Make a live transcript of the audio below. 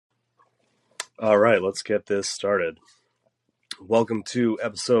All right, let's get this started. Welcome to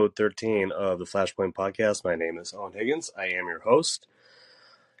episode 13 of the Flashpoint Podcast. My name is Owen Higgins. I am your host.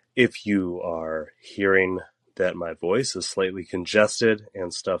 If you are hearing that my voice is slightly congested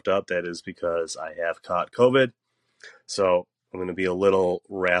and stuffed up, that is because I have caught COVID. So I'm going to be a little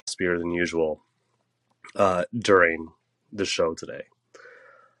raspier than usual during the show today.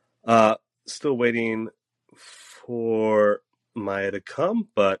 Still waiting for Maya to come,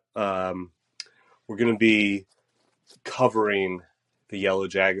 but we're going to be covering the Yellow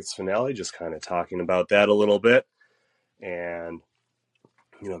Jackets finale, just kind of talking about that a little bit and,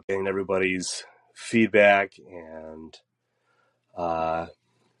 getting everybody's feedback and, I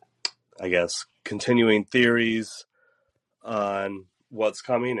guess, continuing theories on what's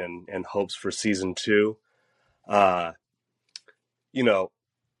coming and hopes for season 2. I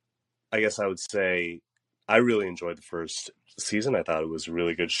guess I would say I really enjoyed the first season. I thought it was a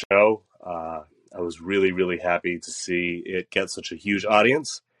really good show. I was really, really happy to see it get such a huge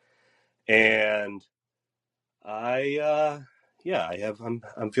audience. And I'm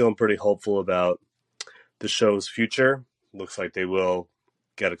feeling pretty hopeful about the show's future. Looks like they will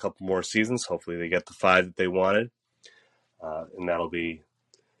get a couple more seasons. Hopefully they get the 5 that they wanted. And that'll be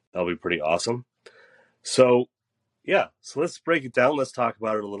pretty awesome. So let's break it down. Let's talk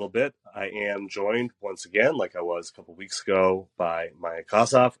about it a little bit. I am joined once again, like I was a couple weeks ago, by Maya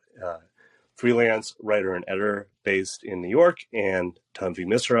Kosoff, freelance writer and editor based in New York, and Tanvi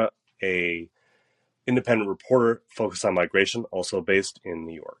Misra, a independent reporter focused on migration, also based in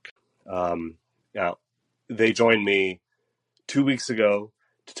New York. Now, they joined me 2 weeks ago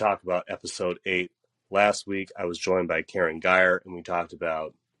to talk about episode 8. Last week, I was joined by Karen Geyer, and we talked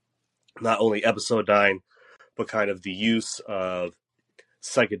about not only episode 9, but kind of the use of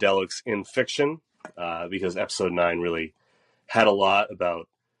psychedelics in fiction, because episode 9 really had a lot about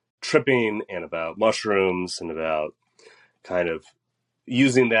tripping and about mushrooms and about kind of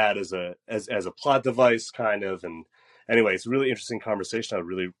using that as a plot device, kind of. And anyway, it's a really interesting conversation. I would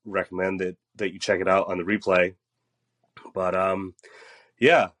really recommend that you check it out on the replay. But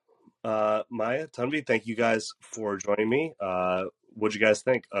Maya, Tanvi, thank you guys for joining me. What'd you guys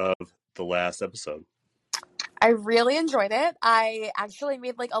think of the last episode? I really enjoyed it. I actually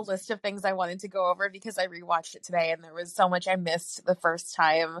made a list of things I wanted to go over because I rewatched it today and there was so much I missed the first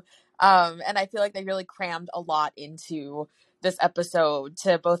time. And I feel like they really crammed a lot into this episode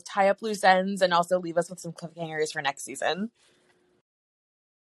to both tie up loose ends and also leave us with some cliffhangers for next season.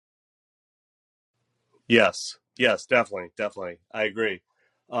 Yes, definitely. I agree.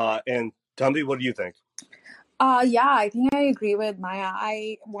 And Tanvi, what do you think? Yeah, I think I agree with Maya.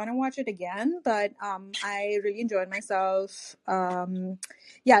 I want to watch it again, but I really enjoyed myself.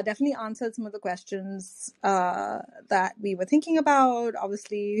 Definitely answered some of the questions that we were thinking about.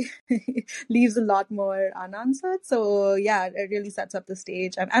 Obviously, leaves a lot more unanswered. So yeah, it really sets up the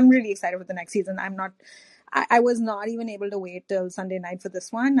stage. I'm really excited for the next season. I was not even able to wait till Sunday night for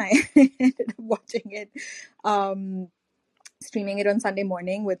this one. I ended up watching it. Streaming it on Sunday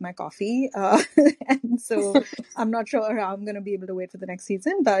morning with my coffee. And so I'm not sure how I'm going to be able to wait for the next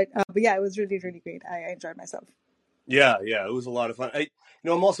season. But yeah, it was really, really great. I enjoyed myself. Yeah, it was a lot of fun.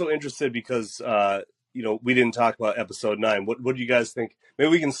 I'm also interested because, we didn't talk about episode 9. What do you guys think? Maybe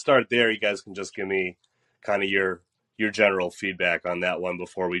we can start there. You guys can just give me kind of your general feedback on that one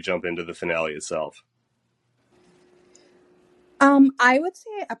before we jump into the finale itself. I would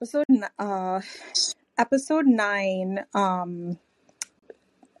say episode 9,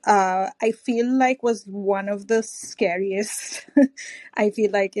 I feel like was one of the scariest. I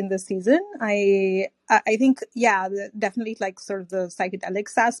feel like in the season, I think definitely sort of the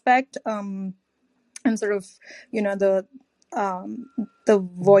psychedelics aspect, and sort of the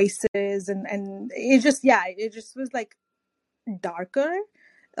voices and it just was darker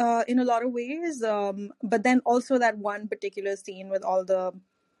in a lot of ways. But then also that one particular scene with all the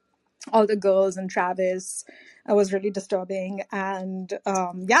girls and Travis was really disturbing. And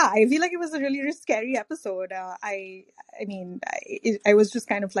I feel like it was a really, really scary episode. I was just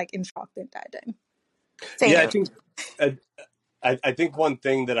kind of in shock the entire time. Same. Yeah, I think one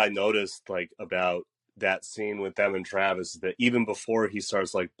thing that I noticed about that scene with them and Travis is that even before he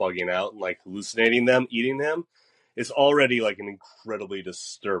starts bugging out and hallucinating them, eating them, it's already an incredibly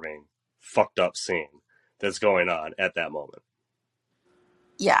disturbing, fucked up scene that's going on at that moment.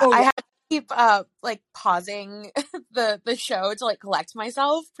 Yeah, I had to keep pausing the show to collect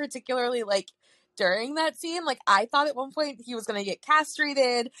myself, particularly during that scene. I thought at one point he was gonna get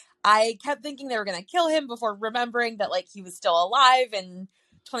castrated. I kept thinking they were gonna kill him before remembering that he was still alive in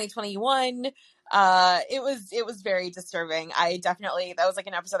 2021. It was very disturbing. That was like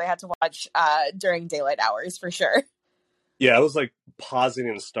an episode I had to watch during daylight hours for sure. Yeah, I was like pausing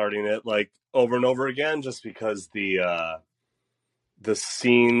and starting it like over and over again just because the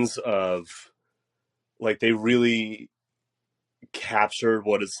scenes of like they really captured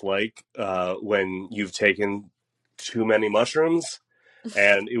what it's like when you've taken too many mushrooms,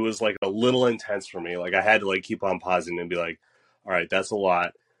 and it was like a little intense for me. Like I had to like keep on pausing and be like, all right, that's a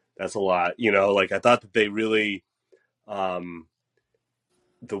lot, like I thought that they really um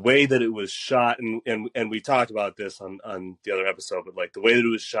the way that it was shot, and we talked about this on the other episode, but like the way that it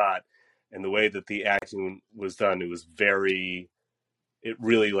was shot and the way that the acting was done, it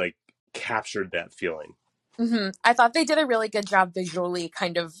really like captured that feeling. I thought they did a really good job visually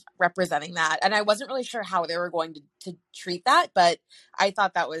kind of representing that. And I wasn't really sure how they were going to treat that, but I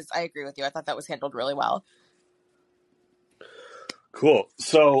agree with you. I thought that was handled really well. Cool.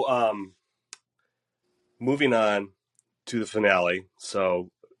 So moving on to the finale.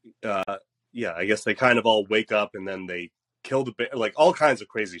 So yeah, I guess they kind of all wake up and then they kill the bear. Like all kinds of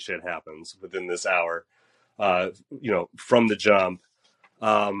crazy shit happens within this hour. From the jump.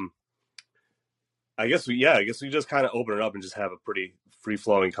 Um, I guess we just kind of open it up and just have a pretty free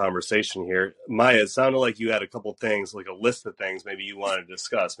flowing conversation here. Maya, it sounded like you had a couple things, like a list of things maybe you want to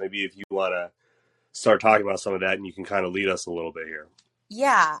discuss. Maybe if you want to start talking about some of that, and you can kind of lead us a little bit here.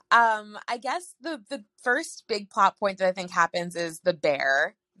 Yeah. I guess the first big plot point that I think happens is the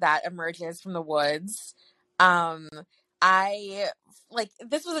bear that emerges from the woods. Um, I like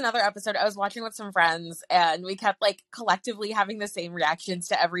this was another episode I was watching with some friends, and we kept like collectively having the same reactions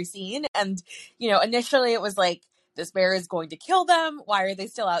to every scene. And, initially it was like, this bear is going to kill them. Why are they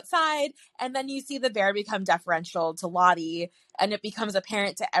still outside? And then you see the bear become deferential to Lottie, and it becomes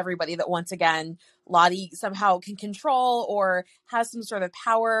apparent to everybody that once again, Lottie somehow can control or has some sort of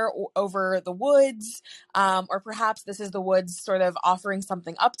power over the woods, or perhaps this is the woods sort of offering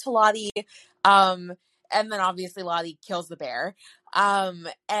something up to Lottie. And then obviously Lottie kills the bear.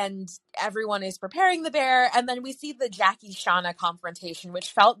 And everyone is preparing the bear. And then we see the Jackie Shauna confrontation,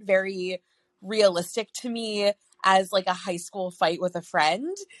 which felt very realistic to me as like a high school fight with a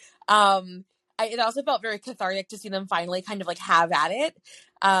friend. It also felt very cathartic to see them finally kind of like have at it.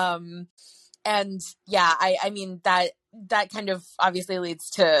 And yeah, I mean that kind of obviously leads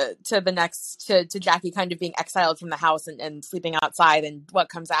to the next to Jackie kind of being exiled from the house and sleeping outside and what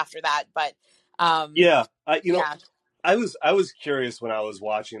comes after that. But Yeah, yeah. I was curious when I was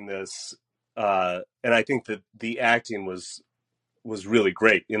watching this, and I think that the acting was really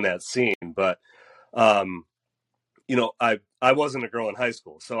great in that scene. But um, I wasn't a girl in high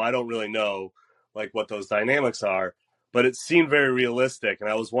school, so I don't really know like what those dynamics are. But it seemed very realistic, and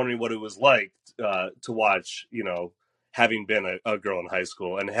I was wondering what it was like to watch. Having been a girl in high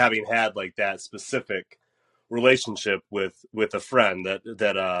school and having had like that specific relationship with a friend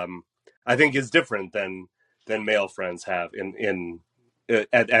that I think is different than male friends have in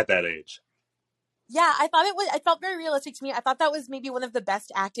at that age. Yeah, it felt very realistic to me. I thought that was maybe one of the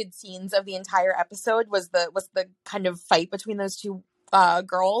best acted scenes of the entire episode was the kind of fight between those two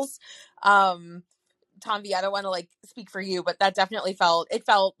girls. Tanvi, I don't want to like speak for you, but that definitely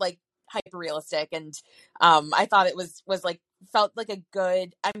felt like hyper realistic. And I thought it was like felt like a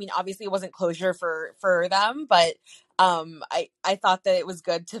good, I mean, obviously it wasn't closure for them, but I thought that it was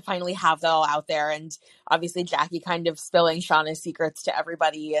good to finally have that all out there. And obviously Jackie kind of spilling Shauna's secrets to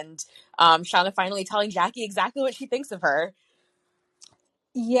everybody, and Shauna finally telling Jackie exactly what she thinks of her.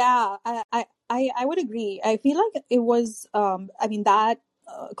 Yeah, I would agree. I feel like it was, I mean, that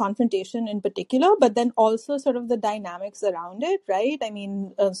confrontation in particular, but then also sort of the dynamics around it, right? I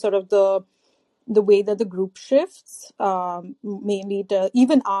mean, sort of the way that the group shifts, mainly to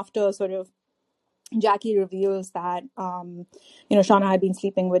even after sort of Jackie reveals that, Shauna had been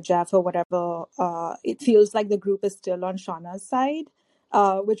sleeping with Jeff or whatever. It feels like the group is still on Shauna's side,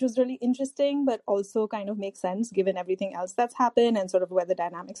 which was really interesting, but also kind of makes sense given everything else that's happened and sort of where the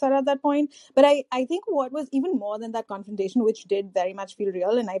dynamics are at that point. But I think what was even more than that confrontation, which did very much feel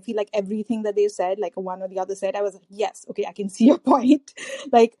real, and I feel like everything that they said, like one or the other said, I was like, yes, okay, I can see your point.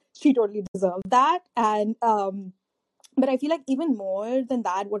 Like, she totally deserved that. And, but I feel like even more than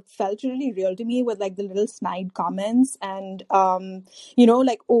that, what felt really real to me was like the little snide comments and,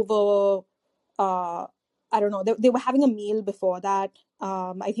 like over, I don't know, they were having a meal before that.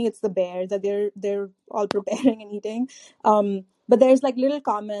 I think it's the bear that they're all preparing and eating. But there's like little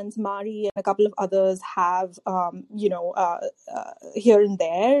comments Mari and a couple of others have, here and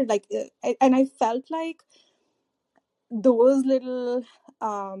there. Like, and I felt like those little,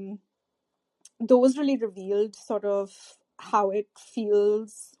 those really revealed sort of how it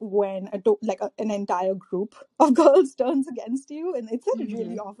feels when an entire group of girls turns against you, and it's a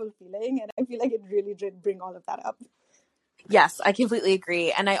really awful feeling, and I feel like it really did bring all of that up. Yes, I completely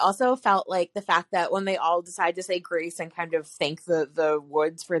agree. And I also felt like the fact that when they all decide to say grace and kind of thank the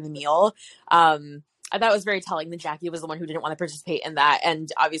Woods for the meal, I thought it was very telling that Jackie was the one who didn't want to participate in that.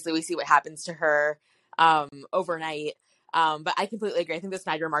 And obviously we see what happens to her overnight. But I completely agree. I think the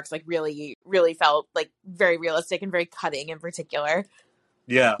snide remarks like really, really felt like very realistic and very cutting in particular.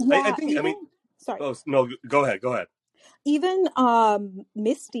 Yeah, I Yeah, think. I even mean, sorry. oh no, go ahead. Go ahead. Even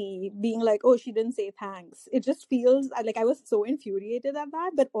Misty being like, oh, she didn't say thanks, it just feels like I was so infuriated at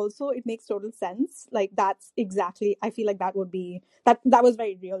that, but also it makes total sense. Like that's exactly, I feel like that would be that was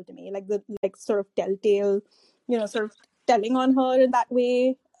very real to me, like the sort of telltale, sort of telling on her in that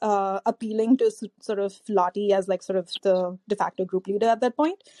way, appealing to sort of Lottie as like sort of the de facto group leader at that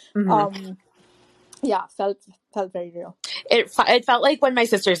point. Yeah, felt very real. It felt like when my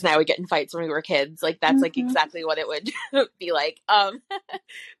sisters and I would get in fights when we were kids. Like that's like Mm-hmm. exactly what it would be like. I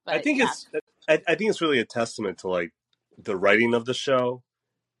But think yeah. it's. I think it's really a testament to like the writing of the show,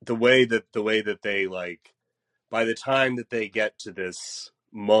 the way that they like. By the time that they get to this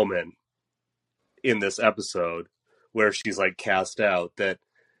moment in this episode where she's like cast out, that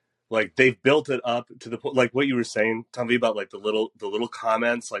like they've built it up to the point, like what you were saying, Tanvi, about like the little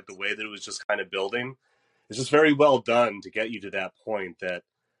comments, like the way that it was just kind of building. It's just very well done to get you to that point that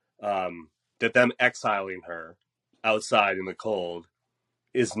that them exiling her outside in the cold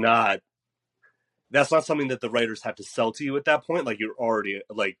is not that's not something that the writers have to sell to you at that point. Like you're already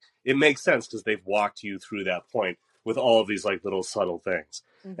like it makes sense because they've walked you through that point with all of these like little subtle things.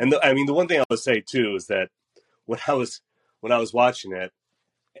 And I mean, the one thing I would say too is that when I was watching it,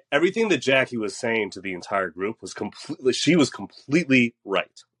 everything that Jackie was saying to the entire group was completely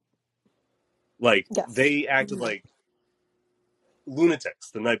right. Like Yes. they acted like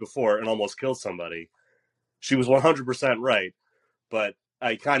lunatics the night before and almost killed somebody. She was 100% right, but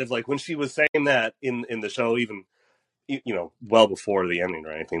I kind of like when she was saying that in the show, even well before the ending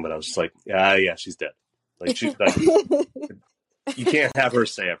or anything. But I was just like, yeah, she's dead. Like she like you can't have her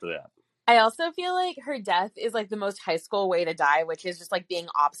stay after that. I also feel like her death is like the most high school way to die, which is just like being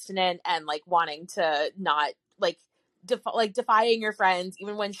obstinate and like wanting to not like defying your friends,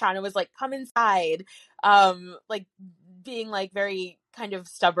 even when Shauna was like, "Come inside," like being like very kind of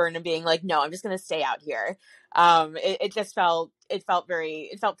stubborn and being like, "No, I'm just gonna stay out here." It just it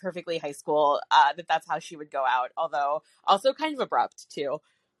felt perfectly high school. That's how she would go out, although also kind of abrupt too.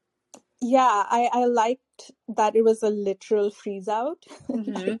 Yeah, I liked that it was a literal freeze out.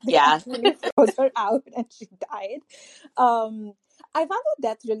 Like they Yeah. actually froze her out and she died. Um, I found her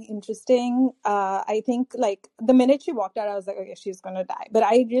death really interesting. I think like the minute she walked out, I was like, okay, she's gonna die. But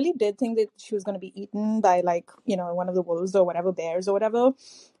I really did think that she was gonna be eaten by like, one of the wolves or whatever, bears or whatever.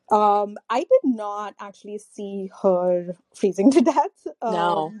 I did not actually see her freezing to death.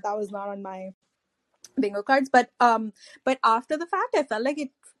 No. That was not on my bingo cards, but after the fact I felt like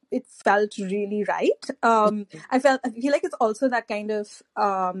it felt really right. I feel like it's also that kind of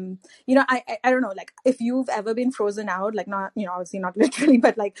I don't know, like if you've ever been frozen out, like not, obviously not literally,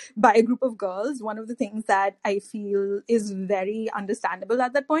 but like by a group of girls, one of the things that I feel is very understandable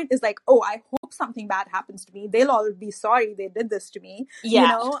at that point is like, oh, I hope something bad happens to me, they'll all be sorry they did this to me,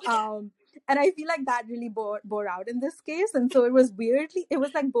 Yeah. and I feel like that really bore out in this case. And so it was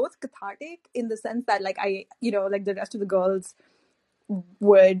like both cathartic in the sense that like like the rest of the girls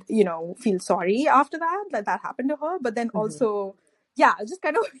would, feel sorry after that happened to her. But then also, yeah, it's just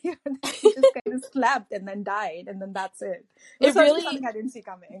kind of weird that she just kind of slept and then died. And then that's it. It was It certainly really something I didn't see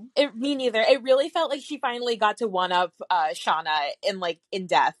coming. me neither. It really felt like she finally got to one up Shauna in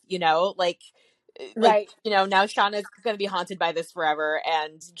death, Right. now Shauna's gonna be haunted by this forever,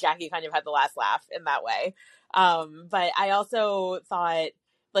 and Jackie kind of had the last laugh in that way. But I also thought,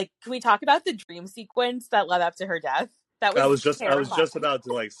 like, can we talk about the dream sequence that led up to her death? That I was was just terrifying. about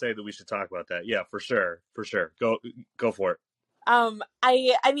to like say that we should talk about that. Yeah, for sure, for sure. Go for it.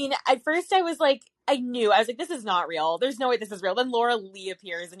 I mean, at first I was like, I was like, this is not real. There's no way this is real. Then Laura Lee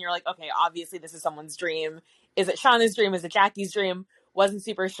appears, and you're like, okay, obviously this is someone's dream. Is it Shauna's dream? Is it Jackie's dream? Wasn't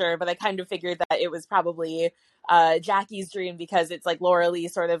super sure, but I kind of figured that it was probably Jackie's dream because it's like Laura Lee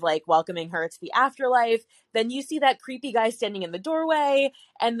sort of like welcoming her to the afterlife. Then you see that creepy guy standing in the doorway,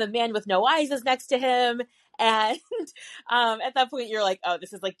 and the man with no eyes is next to him. And at that point, you're like, oh,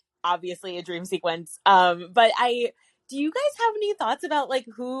 this is like obviously a dream sequence. But do you guys have any thoughts about like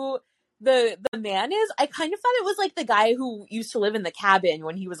who the man is? I kind of thought it was like the guy who used to live in the cabin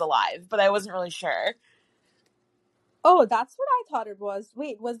when he was alive, but I wasn't really sure. Oh, that's what I thought it was.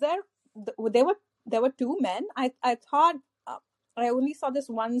 Wait, was there were two men? I thought I only saw this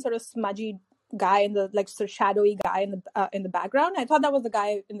one sort of smudgy guy in the like sort of shadowy guy in the background. I thought that was the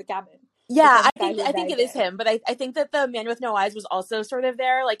guy in the cabin. The Yeah, first guy who I think died it is there. him, but I think that the man with no eyes was also sort of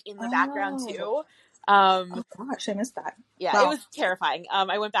there, like in the background Oh, too. oh gosh, I missed that. Yeah, it Wow. was terrifying.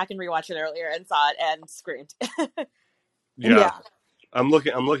 I went back and rewatched it earlier and saw it and screamed. Yeah, Yeah. I'm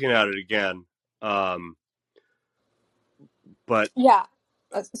looking at it again. But Yeah.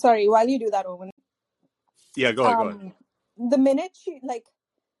 Sorry, while you do that, Owen. yeah, go ahead. The minute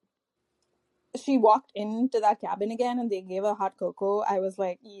she walked into that cabin again and they gave her hot cocoa, I was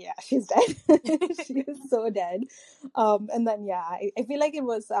like, yeah, she's dead. She is so dead. And then yeah, I feel like it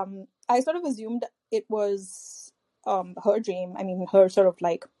was I sort of assumed it was her dream. I mean, her sort of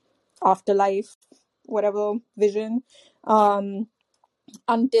like afterlife, whatever vision.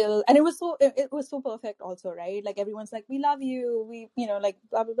 Until, and it was so perfect also, right? Like everyone's like, we love you, we, like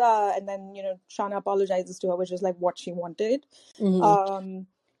blah blah blah, and then Shauna apologizes to her, which is like what she wanted. Mm-hmm.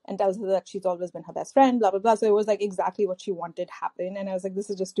 And tells her that she's always been her best friend, blah blah blah. So it was like exactly what she wanted happen, and I was like, this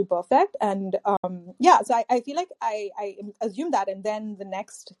is just too perfect. And yeah, so I feel like I assumed that, and then the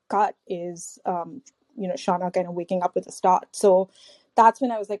next cut is Shauna kind of waking up with a start. So that's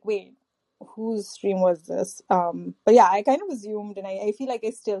when I was like, wait, whose dream was this? But yeah, I kind of assumed, and I feel like I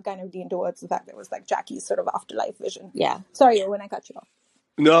still kind of lean towards the fact that it was like Jackie's sort of afterlife vision. Yeah. Sorry, when I cut you off.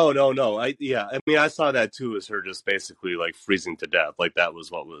 No. I mean, I saw that too as her just basically like freezing to death. Like that was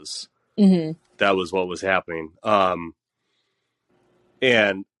what was Mm-hmm. happening.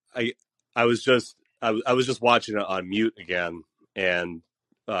 And I was just I was just watching it on mute again, and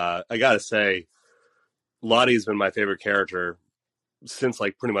I gotta say, Lottie's been my favorite character since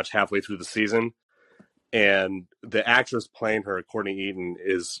like pretty much halfway through the season, and the actress playing her, Courtney Eaton,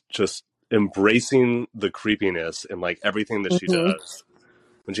 is just embracing the creepiness in like everything that she Mm-hmm. does.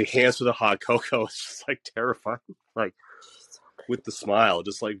 When she hands her the hot cocoa, it's just like terrifying, like with the smile,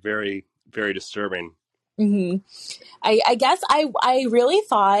 just like very, very disturbing. Mm-hmm. I guess I really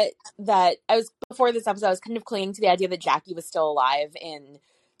thought that before this episode, I was kind of clinging to the idea that Jackie was still alive in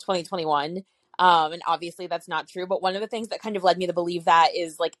 2021. And obviously that's not true. But one of the things that kind of led me to believe that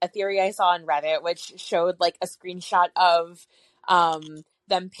is like a theory I saw on Reddit, which showed like a screenshot of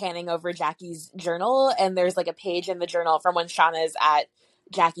them panning over Jackie's journal. And there's like a page in the journal from when Shauna is at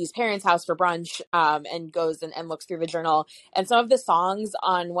Jackie's parents' house for brunch, and goes and looks through the journal. And some of the songs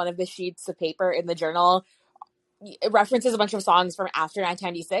on one of the sheets of paper in the journal, it references a bunch of songs from after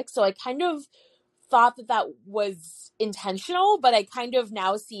 1996. So I kind of thought that was intentional, but I kind of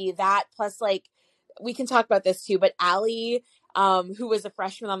now see that plus like we can talk about this too, but Allie, who was a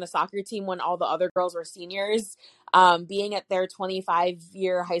freshman on the soccer team when all the other girls were seniors, being at their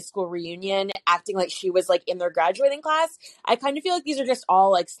 25-year high school reunion, acting like she was like in their graduating class. I kind of feel like these are just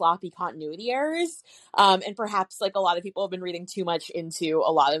all like sloppy continuity errors. And perhaps like a lot of people have been reading too much into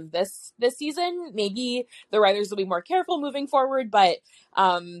a lot of this season. Maybe the writers will be more careful moving forward, but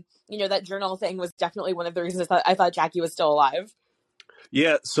that journal thing was definitely one of the reasons that I thought Jackie was still alive.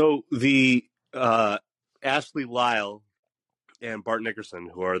 Yeah. So the Ashley Lyle and Bart Nickerson,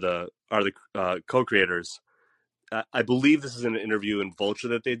 who are the co-creators, I believe this is an interview in Vulture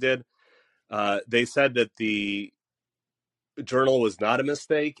that they did. They said that the journal was not a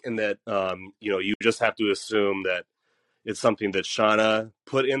mistake, and that you just have to assume that it's something that Shauna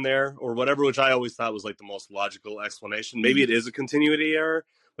put in there or whatever, which I always thought was like the most logical explanation. Maybe it is a continuity error,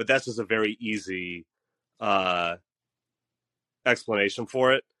 but that's just a very easy explanation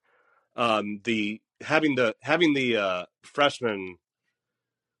for it. The having the freshman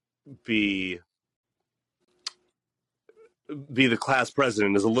be the class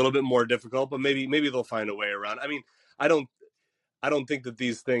president is a little bit more difficult, but maybe they'll find a way around. I mean, I don't think that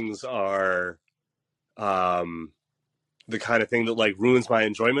these things are the kind of thing that like ruins my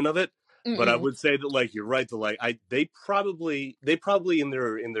enjoyment of it. But I Mm-mm. would say that like you're right, that like they probably in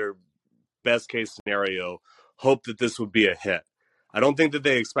their best case scenario hope that this would be a hit. I don't think that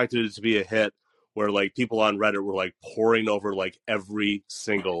they expected it to be a hit where like people on Reddit were like poring over like every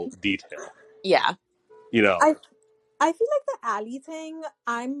single detail. Yeah. I feel like the Allie thing,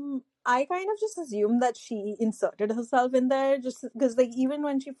 I kind of just assume that she inserted herself in there just because like even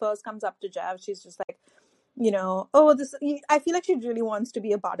when she first comes up to Jeff, she's just like, oh, this, I feel like she really wants to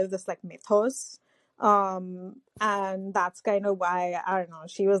be a part of this like mythos. And that's kind of why, I don't know,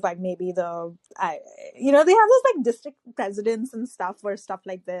 she was like maybe they have those like district presidents and stuff for stuff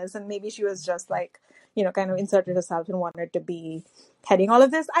like this, and maybe she was just like, kind of inserted herself and wanted to be heading all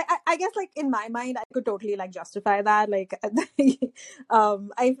of this. I guess like in my mind I could totally like justify that, like I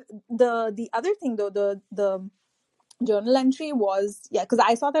the other thing though, the journal entry was, yeah, because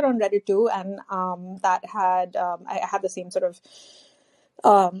I saw that on Reddit too, and that had I had the same sort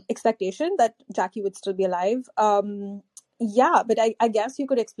of expectation that Jackie would still be alive. Yeah, but I guess you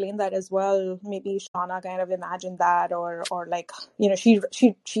could explain that as well. Maybe Shauna kind of imagined that, or like, you know, she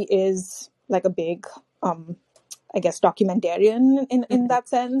is like a big I guess documentarian in that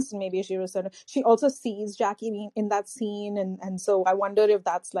sense. Maybe she was sort of, she also sees Jackie being in that scene, and so I wonder if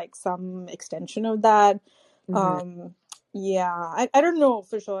that's like some extension of that. Mm-hmm. Yeah, I don't know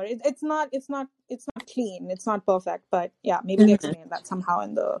for sure. It's not clean. It's not perfect, but yeah, maybe they Mm-hmm. explain that somehow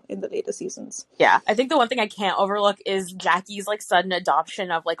in the later seasons. Yeah, I think the one thing I can't overlook is Jackie's like sudden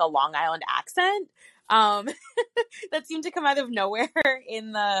adoption of like a Long Island accent. Um, that seemed to come out of nowhere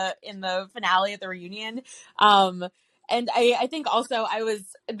in the finale at the reunion. Um, and I think also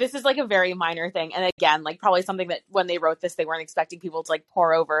this is like a very minor thing, and again, like probably something that when they wrote this they weren't expecting people to like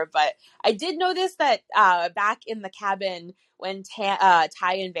pour over, but I did notice that back in the cabin when Ty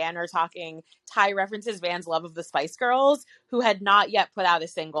and Van are talking, Ty references Van's love of the Spice Girls, who had not yet put out a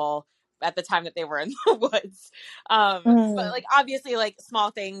single at the time that they were in the woods. But Mm. like obviously like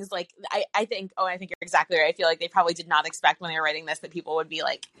small things like I think I think you're exactly right. I feel like they probably did not expect when they were writing this that people would be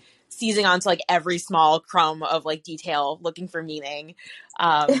like seizing onto like every small crumb of like detail looking for meaning.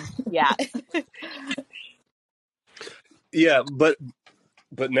 Yeah. Yeah, but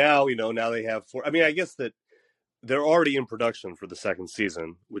now, now they have four. I mean, I guess that they're already in production for the second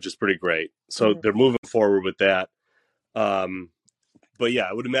season, which is pretty great. So Mhm. they're moving forward with that. Um, but yeah,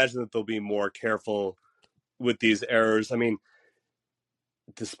 I would imagine that they'll be more careful with these errors. I mean,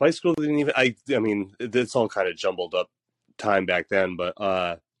 the Spice Girls didn't even. I mean, it's all kind of jumbled up time back then, but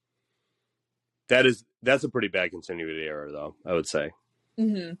that's a pretty bad continuity error, though. I would say.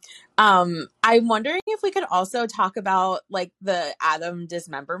 Mm-hmm. I'm wondering if we could also talk about like the atom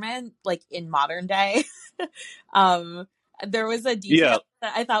dismemberment, like in modern day. um, there was a detail Yeah,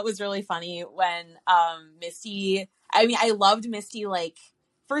 that I thought was really funny when Misty. I mean, I loved Misty. Like,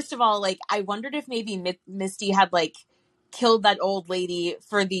 first of all, like I wondered if maybe Misty had like killed that old lady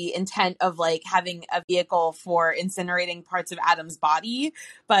for the intent of like having a vehicle for incinerating parts of Adam's body.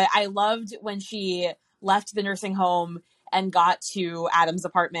 But I loved when she left the nursing home and got to Adam's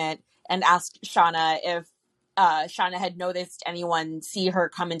apartment and asked Shauna if Shauna had noticed anyone see her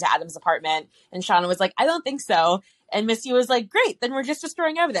come into Adam's apartment. And Shauna was like, I don't think so. And Misty was like, great, then we're just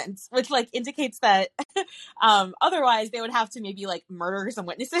destroying evidence, which like indicates that otherwise they would have to maybe like murder some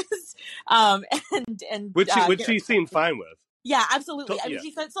witnesses and which get rid she of some seemed people. fine with. Yeah, absolutely. I mean, Yeah,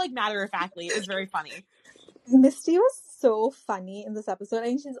 she said it's like matter of factly. It was very funny. Misty was so funny in this episode. I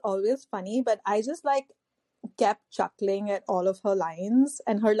mean, she's always funny, but I just like kept chuckling at all of her lines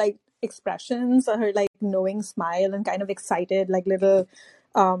and her like expressions, or her like knowing smile and kind of excited like little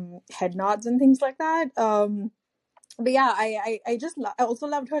head nods and things like that. But yeah, I also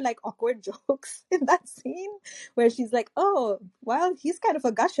loved her like awkward jokes in that scene where she's like, oh well, he's kind of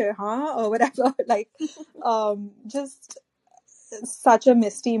a gusher, huh, or whatever. Like just such a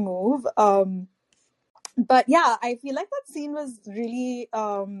Misty move. But yeah, I feel like that scene was really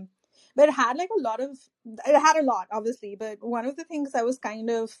but it had like it had a lot obviously, but one of the things I was kind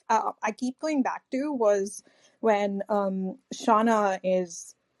of I keep going back to was when Shauna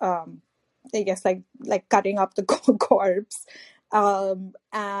is I guess like cutting up the corpse, and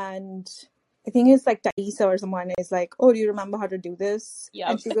I think it's like Taisa or someone is like, oh, do you remember how to do this?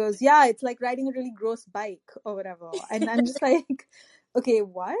 And Yep. she goes, yeah, it's like riding a really gross bike or whatever. And I'm just like, okay,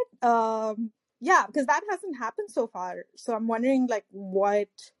 what? Yeah, because that hasn't happened so far. So I'm wondering, like,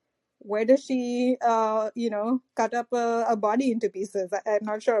 where does she, cut up a body into pieces? I'm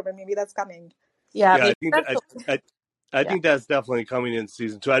not sure, but maybe that's coming. Yeah, yeah. I maybe think that's that I yeah. think that's definitely coming in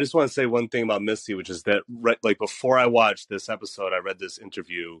season two. I just want to say one thing about Misty, which is that like before I watched this episode, I read this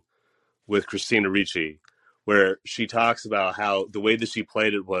interview with Christina Ricci, where she talks about how the way that she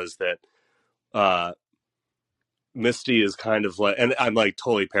played it was that uh, Misty is kind of like, and I'm like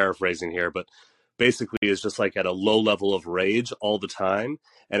totally paraphrasing here, but basically is just like at a low level of rage all the time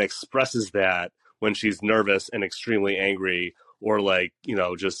and expresses that when she's nervous and extremely angry or like,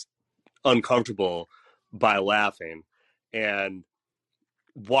 just uncomfortable by laughing. And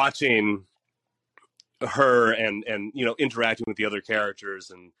watching her and interacting with the other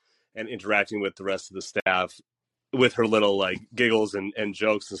characters and interacting with the rest of the staff with her little like giggles and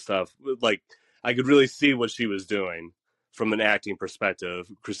jokes and stuff, like I could really see what she was doing from an acting perspective,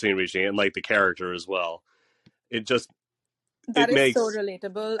 Christine Ricci, and like the character as well. it just That it is so makes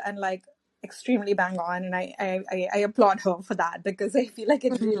relatable and like extremely bang on, and I applaud her for that, because I feel like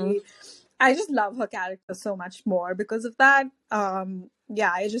it Mhm. really, I just love her character so much more because of that.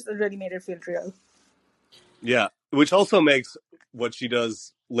 Yeah, it just really made it feel real. Yeah, which also makes what she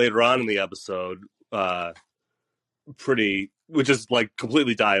does later on in the episode pretty, which is like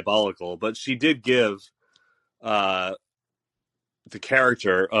completely diabolical. But she did give uh, the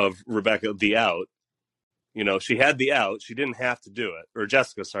character of Rebecca the out. You know, she had the out. She didn't have to do it. Or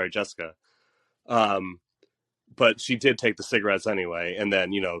Jessica, sorry, Jessica. Um, but she did take the cigarettes anyway. And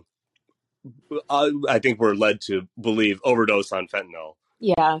then, I think we're led to believe overdose on fentanyl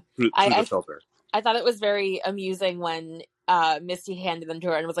Yeah. through the I filter. I thought it was very amusing when Misty handed them to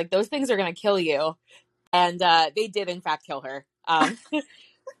her and was like, "Those things are going to kill you," and they did in fact kill her.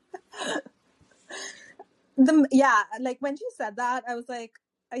 Yeah, like when she said that, I was like,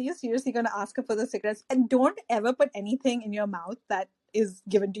 are you seriously going to ask her for the cigarettes? And don't ever put anything in your mouth that is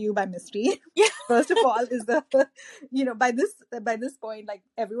given to you by mystery. Yeah, First of all, is the by this point, like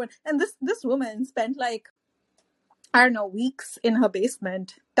everyone, and this woman spent like, I don't know, weeks in her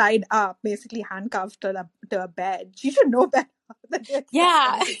basement, tied up, basically handcuffed to a bed. She should know better than to accept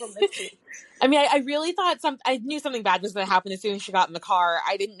yeah. anything from mystery. I mean, I really thought I knew something bad was going to happen as soon as she got in the car.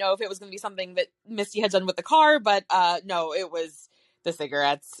 I didn't know if it was going to be something that Misty had done with the car, but no, it was the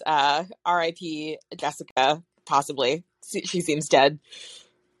cigarettes. R.I.P. Jessica, possibly. She seems dead.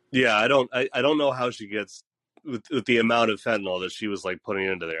 Yeah, I don't know how she gets with the amount of fentanyl that she was like putting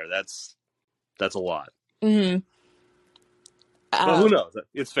into there. That's a lot. Mm-hmm. But who knows?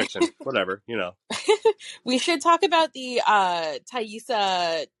 It's fiction. Whatever, We should talk about the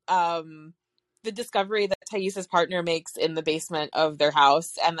Thaisa, the discovery that Thaisa's partner makes in the basement of their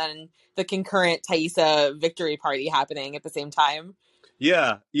house, and then the concurrent Thaisa victory party happening at the same time.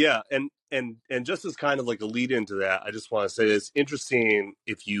 Yeah, yeah, and just as kind of like a lead into that, I just want to say it's interesting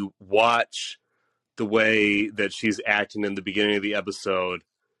if you watch the way that she's acting in the beginning of the episode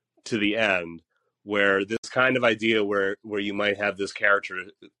to the end, where this kind of idea where you might have this character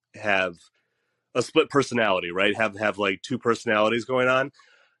have a split personality, right? Have like two personalities going on.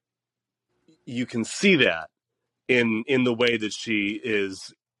 You can see that in the way that she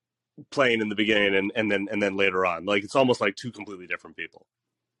is playing in the beginning and then later on. Like it's almost like two completely different people.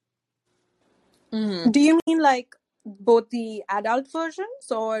 Mm-hmm. Do you mean like both the adult versions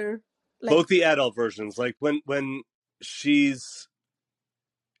or like Both the adult versions, like when she's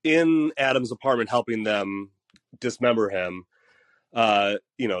in Adam's apartment helping them dismember him,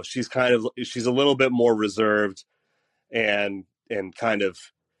 she's a little bit more reserved and kind of,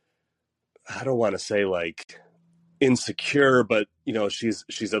 I don't want to say like insecure, but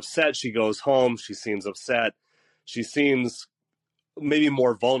she's upset. She goes home. She seems upset. She seems maybe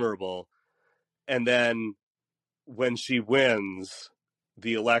more vulnerable. And then when she wins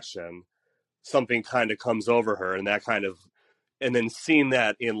the election, something kind of comes over her, and that kind of, and then seeing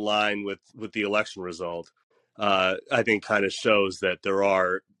that in line with the election result, I think kind of shows that there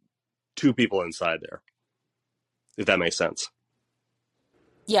are two people inside there, if that makes sense.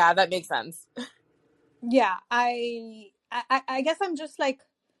 Yeah, that makes sense. yeah, I guess I'm just like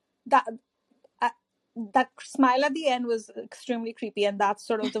that. That smile at the end was extremely creepy, and that's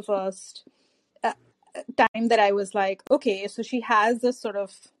sort of the first time that I was like, okay, so she has this sort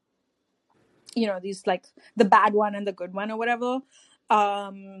of, these like the bad one and the good one or whatever,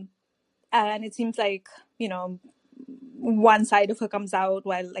 and it seems like one side of her comes out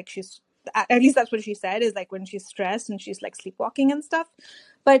while like she's, at least that's what she said, is like when she's stressed and she's like sleepwalking and stuff.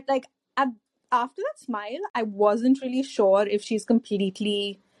 But like after that smile, I wasn't really sure if she's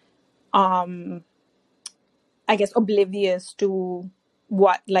completely I guess oblivious to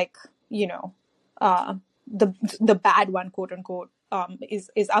what, like, uh the bad one, quote unquote,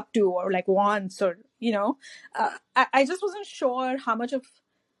 is up to, or like wants, or I just wasn't sure how much of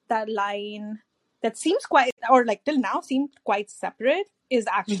that line that seems quite, or like till now seemed quite separate, is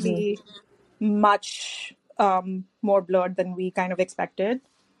Mm-hmm. actually much more blurred than we kind of expected.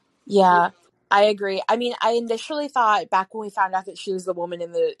 Yeah, I agree. I mean, I initially thought back when we found out that she was the woman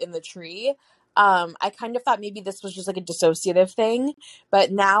in the tree, I kind of thought maybe this was just like a dissociative thing,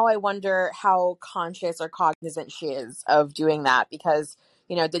 but now I wonder how conscious or cognizant she is of doing that because,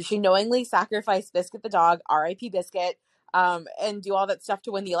 did she knowingly sacrifice Biscuit the dog, R.I.P. Biscuit, and do all that stuff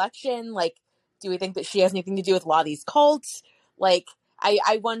to win the election? Like, do we think that she has anything to do with a lot of these cults? Like,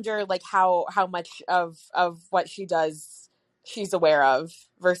 I wonder like how much of what she does she's aware of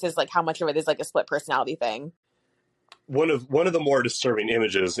versus like how much of it is like a split personality thing. One of the more disturbing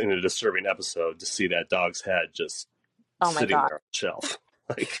images in a disturbing episode to see that dog's head just Oh my sitting god. there on the shelf.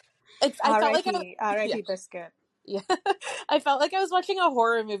 Like, I felt like yeah. R.I.P. Biscuit. Yeah. I felt like I was watching a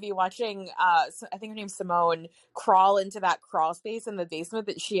horror movie watching I think her name's Simone crawl into that crawl space in the basement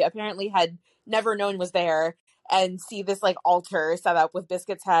that she apparently had never known was there and see this like altar set up with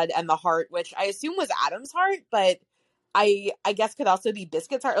Biscuit's head and the heart, which I assume was Adam's heart, but I guess could also be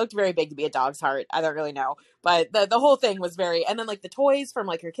Biscuit's heart. It looked very big to be a dog's heart. I don't really know, but the whole thing was very, and then like the toys from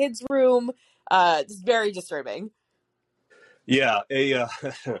like her kids' room, just very disturbing. Yeah,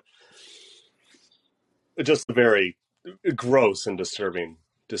 just a very gross and disturbing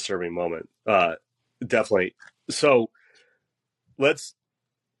moment. Definitely. So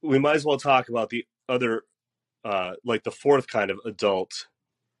we might as well talk about the other, like the fourth kind of adult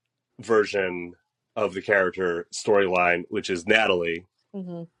version of the character storyline, which is Natalie,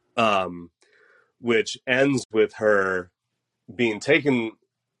 Mm-hmm. which ends with her being taken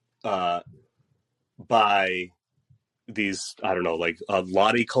by these, I don't know, like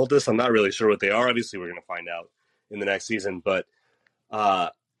Lottie cultists. I'm not really sure what they are. Obviously, we're going to find out in the next season, but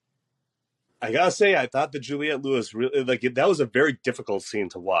I gotta say, I thought that Juliette Lewis really that was a very difficult scene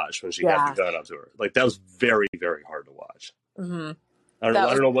to watch when she had the gun up to her. Like that was very, very hard to watch. Mm-hmm. I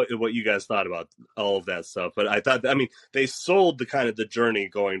don't know what you guys thought about all of that stuff, but I thought, I mean, they sold the kind of the journey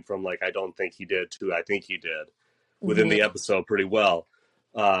going from like I don't think he did to I think he did within the episode pretty well.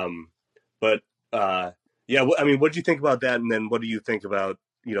 But yeah, I mean, what do you think about that? And then what do you think about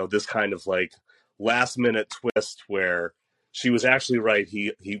this kind of like last minute twist where she was actually right?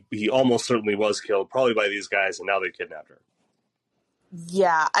 He almost certainly was killed, probably by these guys, and now they kidnapped her.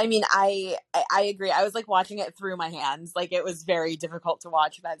 Yeah, I mean, I agree. I was like watching it through my hands. Like it was very difficult to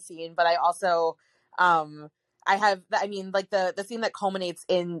watch that scene, but I also I mean, like the scene that culminates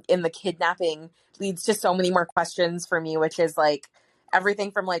in the kidnapping leads to so many more questions for me, which is like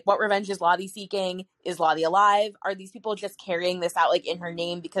everything from like what revenge is Lottie seeking? Is Lottie alive? Are these people just carrying this out like in her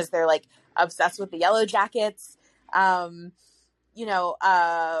name because they're like obsessed with the Yellow Jackets? How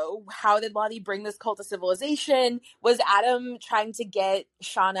did Lottie bring this cult to civilization? Was Adam trying to get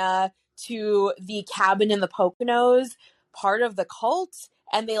Shauna to the cabin in the Poconos part of the cult?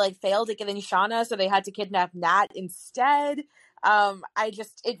 And they like failed at getting Shauna, so they had to kidnap Nat instead.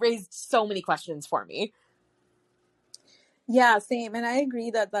 It raised so many questions for me. Yeah, same. And I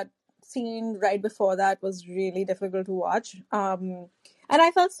agree that scene right before that was really difficult to watch. And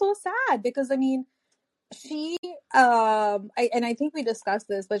I felt so sad because, I mean, she I think we discussed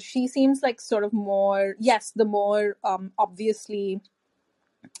this, but she seems like sort of more, yes, the more obviously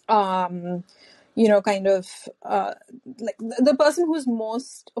kind of like the person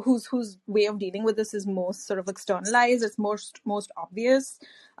whose way of dealing with this is most sort of externalized. It's most obvious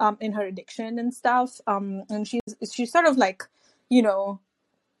in her addiction and stuff, and she's sort of like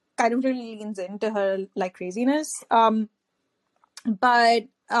kind of really leans into her like craziness, but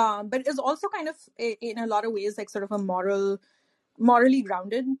is also kind of in a lot of ways like sort of a morally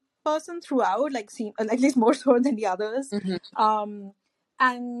grounded person throughout, like at least more so than the others.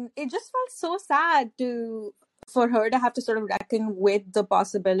 And it just felt so sad for her to have to sort of reckon with the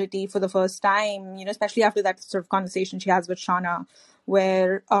possibility for the first time, especially after that sort of conversation she has with Shauna,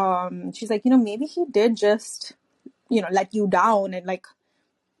 where she's like, maybe he did just let you down and like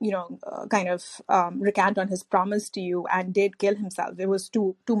kind of recant on his promise to you and did kill himself. It was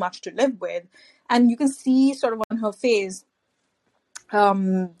too much to live with. And you can see sort of on her face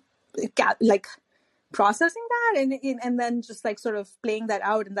like processing that and then just like sort of playing that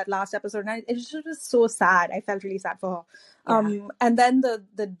out in that last episode. And it just was so sad. I felt really sad for her. Yeah. And then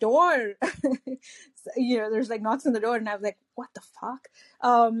the door, there's like knocks on the door and I was like, what the fuck?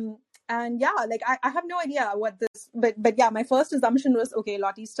 And yeah, like I have no idea what this, but yeah, my first assumption was, okay,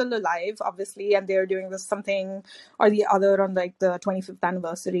 Lottie's still alive, obviously, and they're doing this something or the other on like the 25th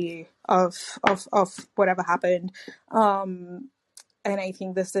anniversary of whatever happened. And I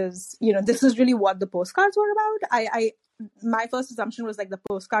think this is really what the postcards were about. My first assumption was like the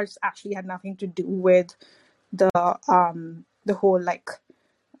postcards actually had nothing to do with the whole like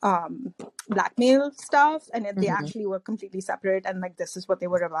blackmail stuff, and they actually were completely separate, and like this is what they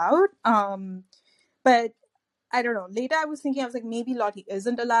were about. But I don't know. Later I was thinking, I was like, maybe Lottie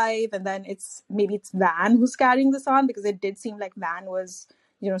isn't alive, and then maybe it's Van who's carrying this on, because it did seem like Van was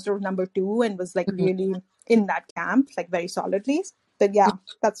sort of number two and was like really in that camp like very solidly. But yeah,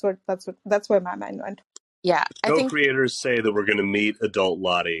 that's where my mind went. Yeah, I think creators say that we're going to meet adult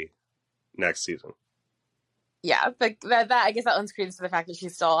Lottie next season. Yeah, but that I guess that lends credence to the fact that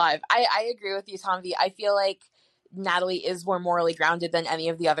she's still alive. I agree with you, Tanvi. I feel like Natalie is more morally grounded than any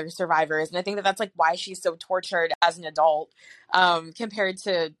of the other survivors, and I think that's like why she's so tortured as an adult, compared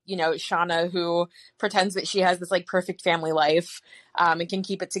to Shauna, who pretends that she has this like perfect family life, and can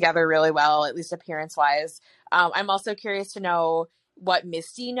keep it together really well, at least appearance wise. I'm also curious to know what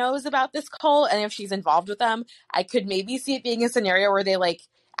Misty knows about this cult and if she's involved with them. I could maybe see it being a scenario where they like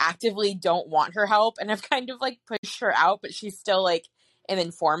actively don't want her help and have kind of like pushed her out, but she's still like an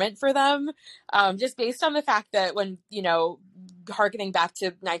informant for them. Just based on the fact that when, harkening back to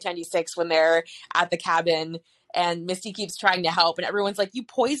 1996 when they're at the cabin and Misty keeps trying to help and everyone's like, you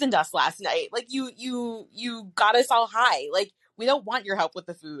poisoned us last night. Like you got us all high. Like we don't want your help with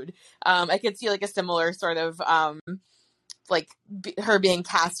the food. I could see like a similar sort of her being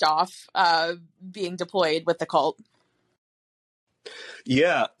cast off, being deployed with the cult.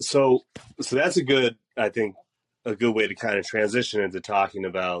 Yeah, so that's I think a good way to kind of transition into talking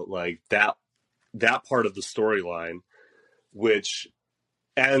about like that part of the storyline, which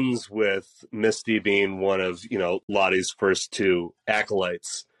ends with Misty being one of, Lottie's first two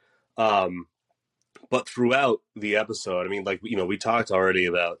acolytes. But throughout the episode, I mean, like, we talked already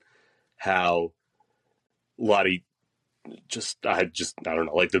about how Lottie I don't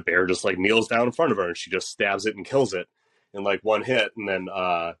know, like the bear just like kneels down in front of her and she just stabs it and kills it in like one hit. And then,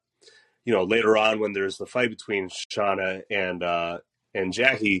 later on when there's the fight between Shauna and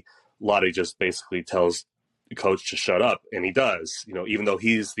Jackie, Lottie just basically tells the coach to shut up, and he does, even though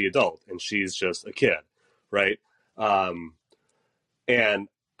he's the adult and she's just a kid, right? And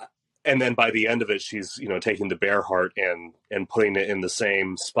then by the end of it, she's taking the bear heart and putting it in the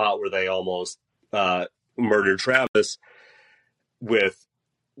same spot where they almost murdered Travis with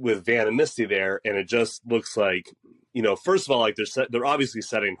Van and Misty there, and it just looks like, first of all, like they're obviously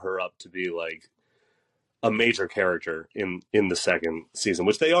setting her up to be like a major character in the second season,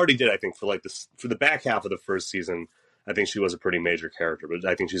 which they already did, I think, for the back half of the first season. I think she was a pretty major character, but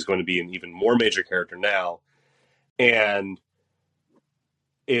I think she's going to be an even more major character now. And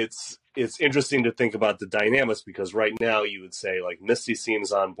it's interesting to think about the dynamics, because right now you would say like Misty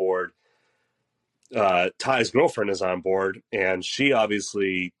seems on board, Ty's girlfriend is on board, and she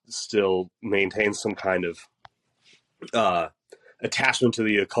obviously still maintains some kind of attachment to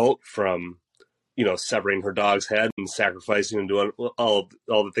the occult from severing her dog's head and sacrificing and doing all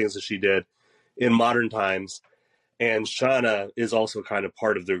the things that she did in modern times. And Shauna is also kind of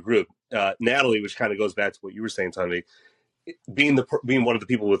part of their group. Natalie, which kind of goes back to what you were saying, Tanvi, being one of the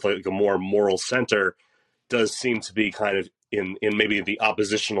people with like a more moral center, does seem to be kind of in maybe the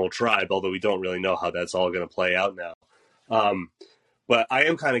oppositional tribe, although we don't really know how that's all going to play out now. But I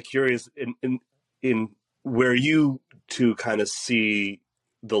am kind of curious in where you two kind of see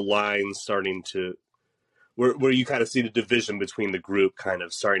the line starting to, where you kind of see the division between the group kind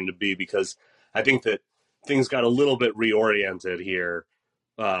of starting to be, because I think that things got a little bit reoriented here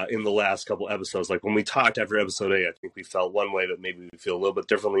in the last couple episodes. Like when we talked after episode 8, I think we felt one way, but maybe we feel a little bit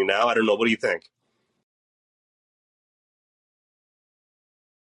differently now. I don't know. What do you think?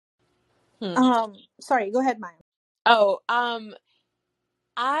 Sorry, go ahead, Maya. Oh,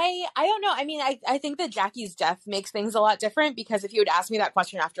 I don't know. I mean, I think that Jackie's death makes things a lot different, because if you had asked me that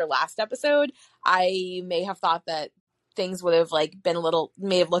question after last episode, I may have thought that things would have like been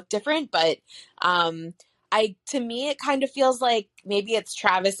may have looked different. But to me, it kind of feels like maybe it's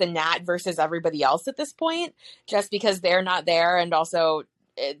Travis and Nat versus everybody else at this point, just because they're not there. And also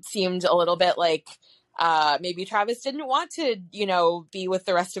it seemed a little bit like maybe Travis didn't want to, be with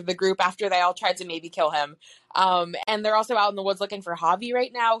the rest of the group after they all tried to maybe kill him. And they're also out in the woods looking for Javi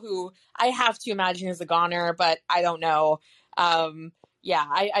right now, who I have to imagine is a goner, but I don't know. Yeah,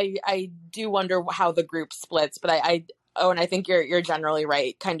 I do wonder how the group splits, but and I think you're generally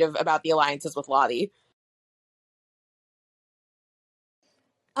right, kind of about the alliances with Lottie.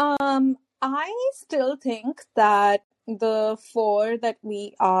 I still think that the four that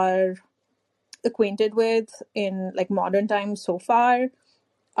we are acquainted with in like modern times so far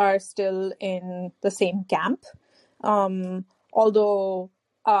are still in the same camp. Although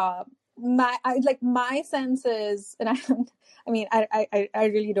my sense is, and I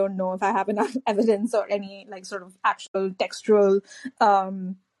really don't know if I have enough evidence or any like sort of actual textual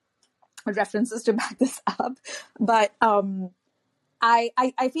references to back this up, but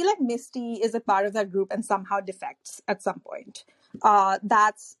I feel like Misty is a part of that group and somehow defects at some point.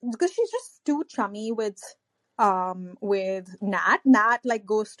 That's because she's just too chummy with Nat. Nat like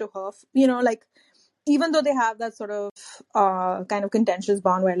goes to her, like even though they have that sort of kind of contentious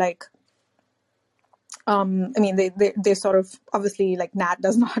bond where like they sort of obviously like Nat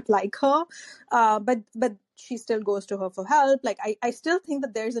does not like her, but she still goes to her for help. Like I still think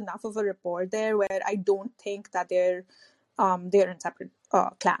that there's enough of a rapport there where I don't think that they're in separate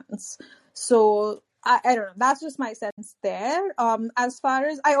clans. So I don't know. That's just my sense there. As far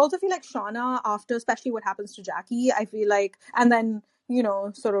as I also feel like Shauna, after especially what happens to Jackie, I feel like, and then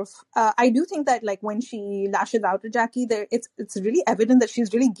sort of, I do think that like when she lashes out at Jackie, it's really evident that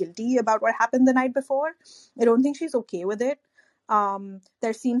she's really guilty about what happened the night before. I don't think she's okay with it.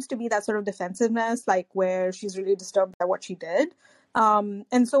 There seems to be that sort of defensiveness, like where she's really disturbed by what she did.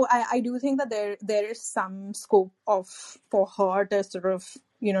 And so I do think that there is some scope for her to sort of,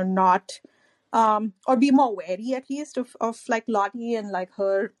 not or be more wary at least of like Lottie and like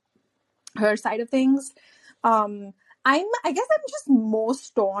her side of things. I guess I'm just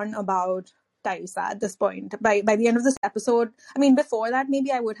most torn about Thaisa at this point. By the end of this episode, I mean, before that,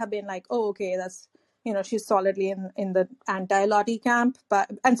 maybe I would have been like, oh, okay, that's, she's solidly in the anti-Lottie camp,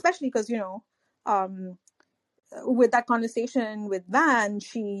 and especially because, um, with that conversation with Van,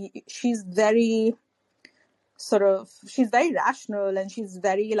 she's very rational, and she's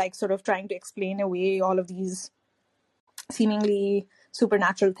very like sort of trying to explain away all of these seemingly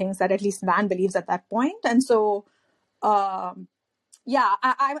supernatural things that at least Van believes at that point. And so yeah,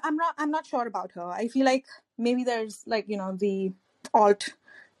 I'm not sure about her. I feel like maybe there's like, the alt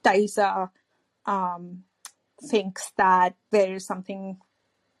Thaisa thinks that there's something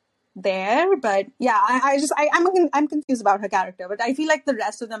there, but yeah, I'm confused about her character, but I feel like the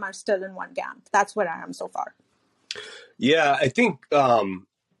rest of them are still in one camp. That's where I am so far. Yeah, I think I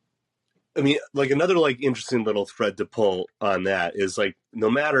mean, like another like interesting little thread to pull on that is like no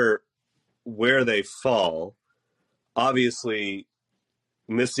matter where they fall, obviously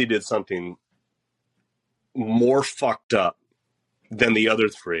Misty did something more fucked up than the other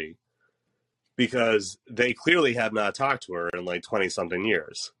three because they clearly have not talked to her in like 20 something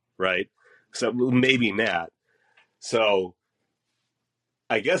years, right? So maybe Nat. So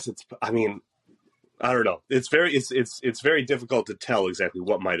I guess I don't know. It's very difficult to tell exactly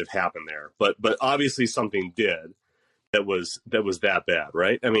what might have happened there, but obviously something did that was that bad,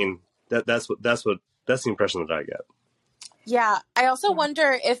 right? I mean, that's the impression that I get. Yeah, I also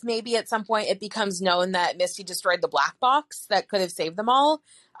wonder if maybe at some point it becomes known that Misty destroyed the black box that could have saved them all.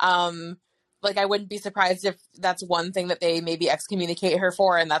 Like, I wouldn't be surprised if that's one thing that they maybe excommunicate her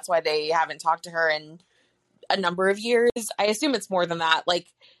for, and that's why they haven't talked to her in a number of years. I assume it's more than that. Like,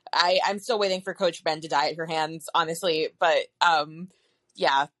 I'm still waiting for Coach Ben to die at her hands, honestly. But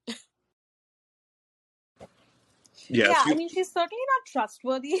yeah. Yeah, I mean, she's certainly not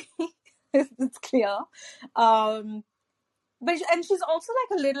trustworthy. It's clear. And she's also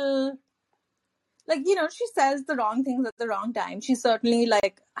like a little, like, she says the wrong things at the wrong time. She certainly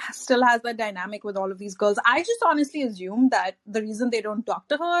like still has that dynamic with all of these girls. I just honestly assume that the reason they don't talk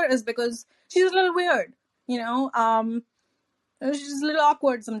to her is because she's a little weird, she's a little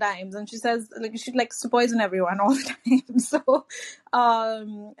awkward sometimes, and she says like she likes to poison everyone all the time. So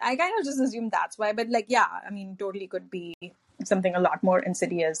I kind of just assume that's why. But like, yeah, I mean, totally could be something a lot more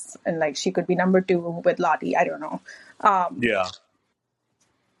insidious, and like she could be number 2 with Lottie. I don't know. Yeah.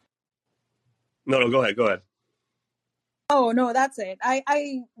 No, go ahead. Oh no, that's it. I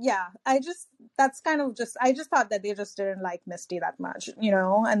just thought that they just didn't like Misty that much,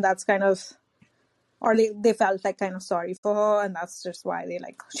 and that's kind of, or they felt like kind of sorry for her, and that's just why they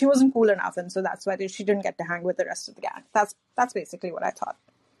like, she wasn't cool enough, and so that's why she didn't get to hang with the rest of the gang. That's basically what I thought.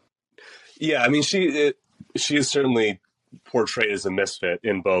 Yeah, I mean, she is certainly portrayed as a misfit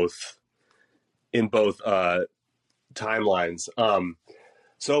in both timelines.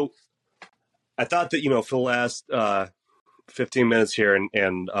 So I thought that, for the last 15 minutes here, and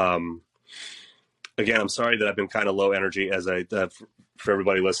again, I'm sorry that I've been kind of low energy for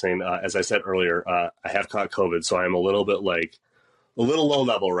everybody listening. As I said earlier, I have caught COVID, so I'm a little bit like a little low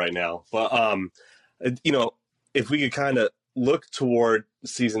level right now. But if we could kind of look toward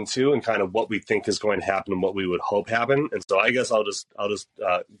season 2 and kind of what we think is going to happen and what we would hope happen. And so I guess I'll just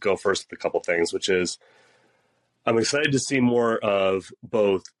go first with a couple things, which is I'm excited to see more of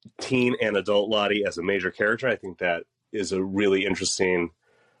both teen and adult Lottie as a major character. I think that is a really interesting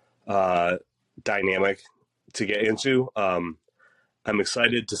dynamic to get into. I'm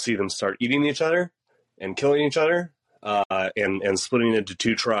excited to see them start eating each other and killing each other and splitting into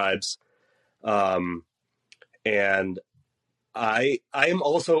 2 tribes. And I am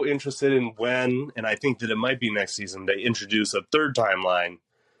also interested in when, and I think that it might be next season, they introduce a third timeline,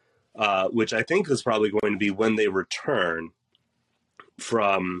 which I think is probably going to be when they return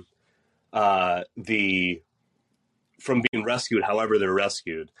from being rescued, however they're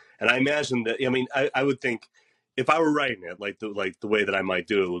rescued. And I imagine that, I mean, I would think if I were writing it, like the way that I might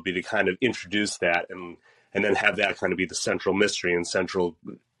do it would be to kind of introduce that and then have that kind of be the central mystery and central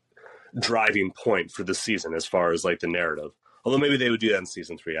driving point for the season as far as like the narrative. Although maybe they would do that in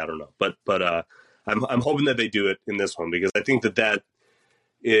season 3, I don't know. But I'm hoping that they do it in this one, because I think that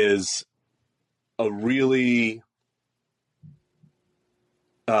is a really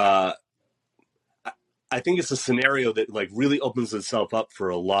I think it's a scenario that like really opens itself up for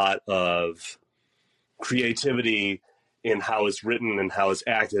a lot of creativity in how it's written and how it's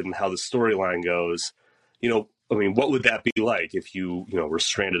acted and how the storyline goes, I mean, what would that be like if were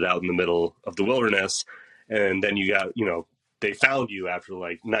stranded out in the middle of the wilderness, and then you got, they found you after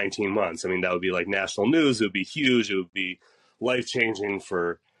like 19 months. I mean, that would be like national news. It would be huge. It would be life-changing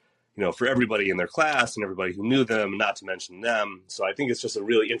for everybody in their class and everybody who knew them, not to mention them. So I think it's just a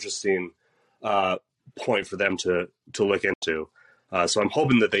really interesting point for them to look into. So I'm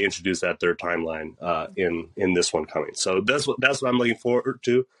hoping that they introduce that third timeline in this one coming. So that's what I'm looking forward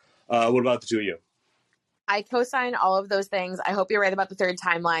to. What about the two of you? I co-sign all of those things. I hope you're right about the third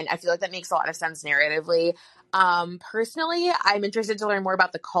timeline. I feel like that makes a lot of sense narratively. Personally, I'm interested to learn more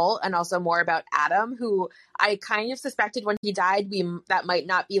about the cult and also more about Adam, who I kind of suspected when he died, that might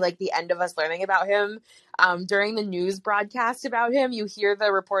not be like the end of us learning about him. During the news broadcast about him, you hear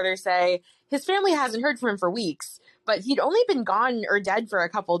the reporter say his family hasn't heard from him for weeks, but he'd only been gone or dead for a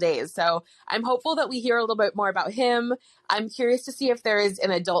couple days. So I'm hopeful that we hear a little bit more about him. I'm curious to see if there is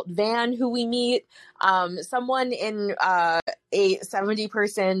an adult Van who we meet. Someone in a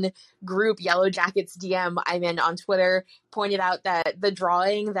 70-person group, Yellow Jackets DM I'm in on Twitter, pointed out that the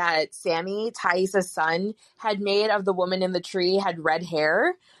drawing that Sammy, Thais' son, had made of the woman in the tree had red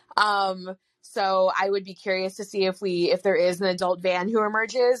hair. So I would be curious to see if there is an adult Van who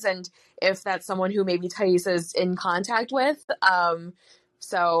emerges, and if that's someone who maybe Thais is in contact with.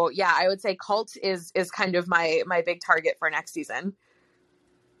 So yeah, I would say cult is kind of my big target for next season.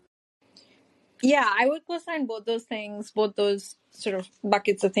 Yeah, I would co-sign both those things, both those sort of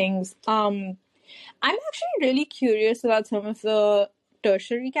buckets of things. I'm actually really curious about some of the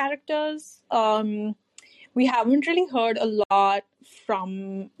tertiary characters. We haven't really heard a lot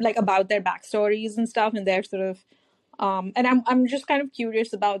from about their backstories and stuff, and their sort of and I'm just kind of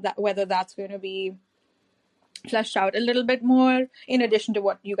curious about that, whether that's going to be fleshed out a little bit more in addition to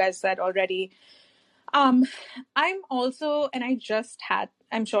what you guys said already. I'm also, and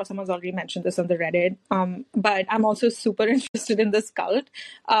I'm sure someone's already mentioned this on the Reddit, but I'm also super interested in this cult.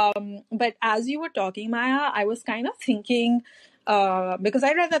 But as you were talking, Maya, I was kind of thinking, because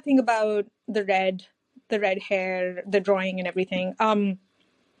I read that thing about the red hair, the drawing and everything. And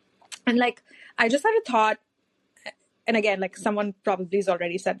I just had a thought, and again, someone probably has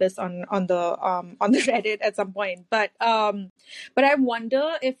already said this on the Reddit at some point, but I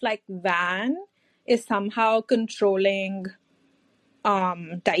wonder if Van is somehow controlling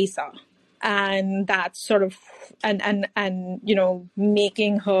Taisa, and that's sort of and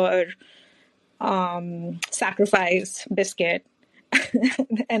making her sacrifice Biscuit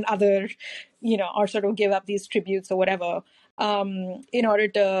and other or sort of give up these tributes or whatever in order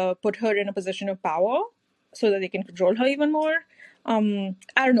to put her in a position of power so that they can control her even more. I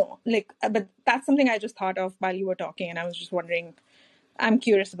don't know, but that's something I just thought of while you were talking, and I was just wondering, I'm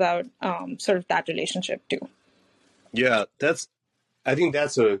curious about sort of that relationship too. Yeah, I think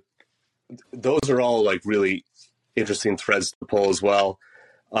those are all really interesting threads to pull as well.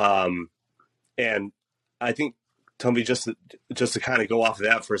 And I think, Tanvi, just to kind of go off of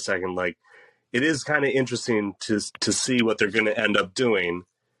that for a second, it is kind of interesting to see what they're going to end up doing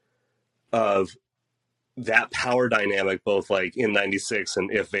of that power dynamic, both in 96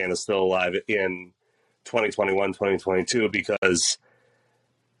 and if Van is still alive in 2021, 2022, because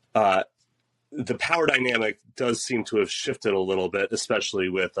the power dynamic does seem to have shifted a little bit, especially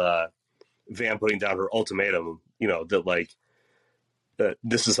with Van putting down her ultimatum, that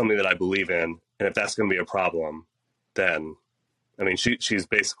this is something that I believe in, and if that's going to be a problem, then, I mean, she's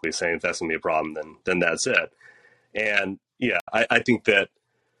basically saying if that's going to be a problem, then that's it. And yeah, I think that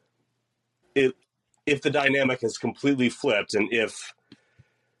if the dynamic has completely flipped, and if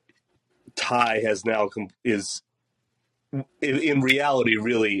Ty has now is in reality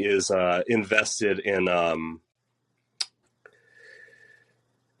really is invested in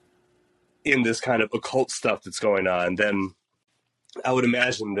this kind of occult stuff that's going on, then I would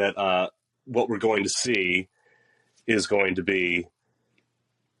imagine that what we're going to see is going to be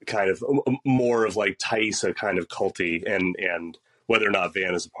kind of more of Thaisa kind of culty, and whether or not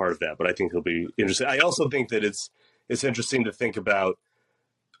Van is a part of that. But I think he'll be interesting. I also think that it's interesting to think about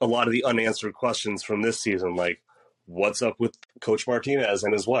a lot of the unanswered questions from this season, what's up with Coach Martinez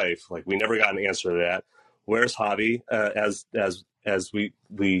and his wife? We never got an answer to that. Where's Javi? As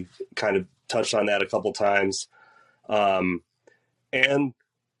we kind of touched on that a couple times. And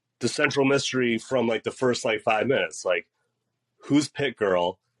the central mystery from the first 5 minutes, who's Pit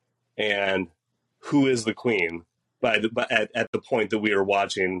Girl and who is the queen at the point that we are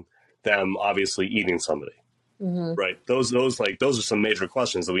watching them obviously eating somebody. Mm-hmm. Right. Those are some major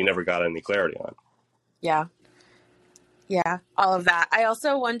questions that we never got any clarity on. Yeah. Yeah, all of that. I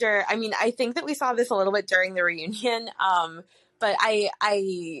also wonder, I mean, I think that we saw this a little bit during the reunion. But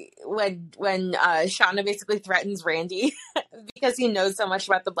when Shauna basically threatens Randy because he knows so much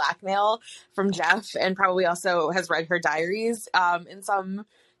about the blackmail from Jeff and probably also has read her diaries, in some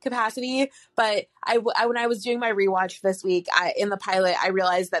capacity. But when I was doing my rewatch this week, in the pilot, I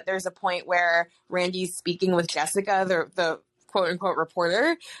realized that there's a point where Randy's speaking with Jessica, the quote unquote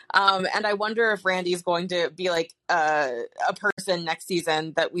reporter. And I wonder if Randy's going to be like a person next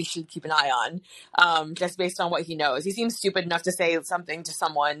season that we should keep an eye on, just based on what he knows. He seems stupid enough to say something to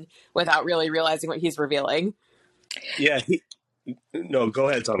someone without really realizing what he's revealing. Yeah, no, go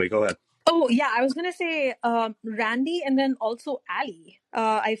ahead, Tommy. Go ahead. Oh, yeah, I was going to say Randy and then also Allie.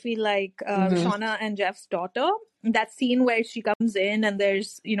 I feel like Shauna and Jeff's daughter, that scene where she comes in and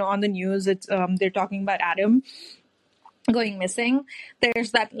there's, on the news, it's they're talking about Adam going missing.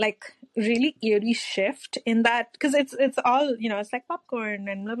 There's that like really eerie shift in that, because it's all, it's like popcorn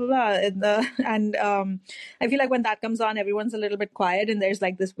and blah blah blah, and I feel like when that comes on, everyone's a little bit quiet and there's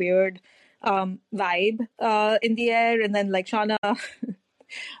like this weird vibe in the air, and then like Shauna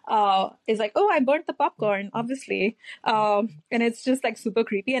is like, oh, I burnt the popcorn, obviously. And it's just like super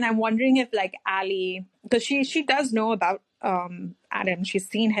creepy. And I'm wondering if like Allie, because she does know about Adam. She's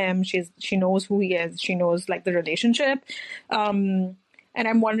seen him. She knows who he is. She knows like the relationship. And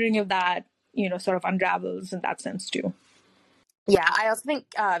I'm wondering if that, sort of unravels in that sense too. Yeah, I also think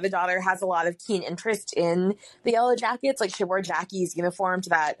the daughter has a lot of keen interest in the Yellow Jackets. Like, she wore Jackie's uniform to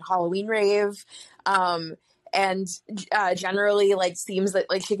that Halloween rave. And generally, like, seems that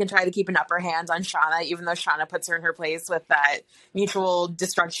like she can try to keep an upper hand on Shauna, even though Shauna puts her in her place with that mutual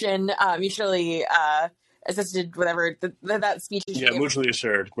destruction, mutually assisted, whatever that speech. Yeah, mutually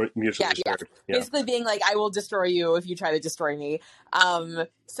assured. Mutually assured. Yeah. Basically being like, I will destroy you if you try to destroy me.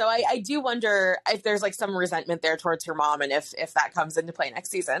 So I do wonder if there's like some resentment there towards her mom, and if that comes into play next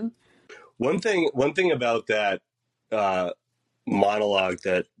season. One thing about that monologue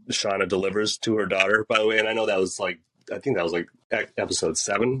that Shauna delivers to her daughter, by the way, and I know that was like, I think that was like episode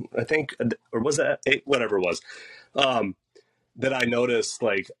 7, I think, or was that 8, whatever it was, that I noticed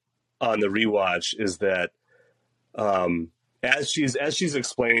like on the rewatch, is that as she's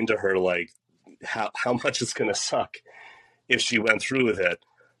explaining to her like how much it's gonna suck if she went through with it,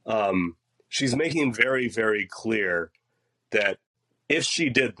 she's making very, very clear that if she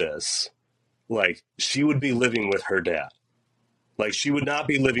did this, like, she would be living with her dad. Like, she would not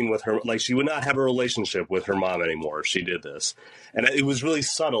be living with her, like, she would not have a relationship with her mom anymore if she did this. And it was really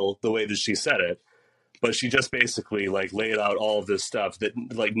subtle the way that she said it, but she just basically, like, laid out all of this stuff that,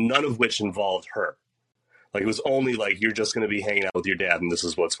 like, none of which involved her. Like, it was only, like, you're just going to be hanging out with your dad and this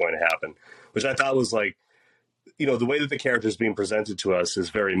is what's going to happen. Which I thought was, like, the way that the character is being presented to us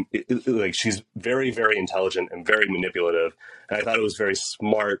is very, like, she's very, very intelligent and very manipulative. And I thought it was very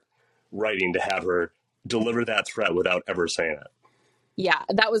smart writing to have her deliver that threat without ever saying it. Yeah,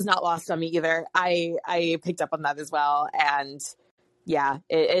 that was not lost on me either. I picked up on that as well. And yeah,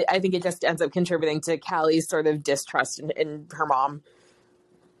 I think it just ends up contributing to Callie's sort of distrust in her mom.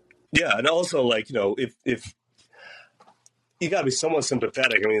 Yeah, and also, like, if you got to be somewhat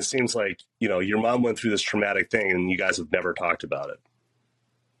sympathetic. I mean, it seems like, your mom went through this traumatic thing and you guys have never talked about it.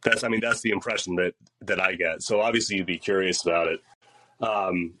 That's the impression that I get. So obviously you'd be curious about it.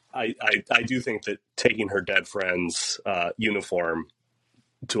 I do think that taking her dead friend's uniform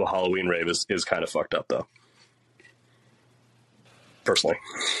to a Halloween rave is kind of fucked up, though. Personally.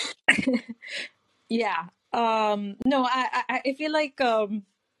 Yeah. No, I feel like I find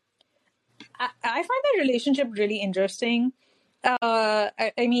that relationship really interesting.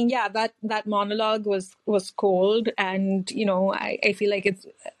 I mean, yeah, that monologue was cold, and I feel like it's,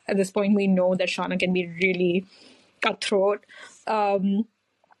 at this point we know that Shauna can be really cutthroat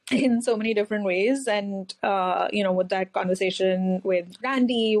in so many different ways, and with that conversation with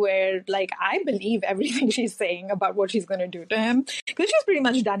Randy, where like I believe everything she's saying about what she's going to do to him, because she's pretty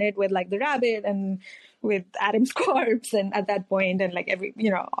much done it with like the rabbit and with Adam's corpse, and at that point, and like every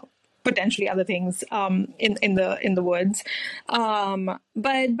potentially other things in the woods. But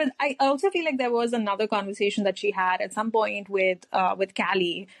I also feel like there was another conversation that she had at some point with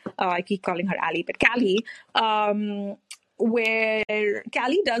Callie. I keep calling her Allie, but Callie, where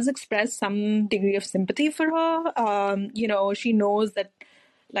Callie does express some degree of sympathy for her. She knows that,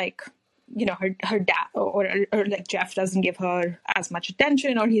 like, her dad or like Jeff doesn't give her as much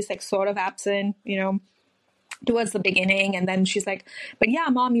attention, or he's like sort of absent, towards the beginning. And then she's like, but yeah,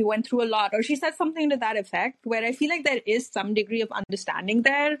 mom, you went through a lot. Or she said something to that effect, where I feel like there is some degree of understanding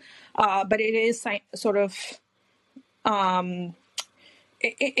there. But it is sort of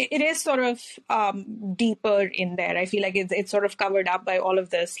it is sort of deeper in there. I feel like it's sort of covered up by all of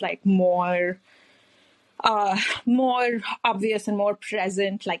this, like more obvious and more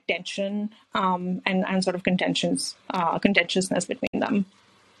present, like tension and sort of contentiousness between them.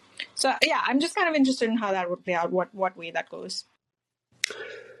 So yeah, I'm just kind of interested in how that would play out, what way that goes.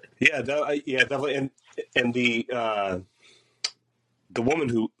 Yeah, definitely. And the woman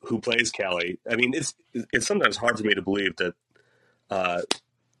who plays Callie, I mean, it's sometimes hard for me to believe that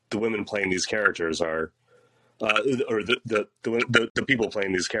the women playing these characters are, or the people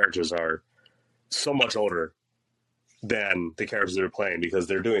playing these characters are so much older than the characters they're playing, because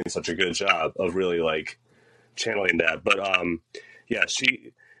they're doing such a good job of really like channeling that. But yeah,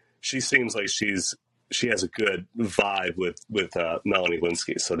 she seems like she has a good vibe with Melanie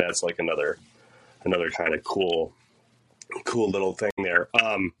Linsky, so that's like another kind of cool little thing there.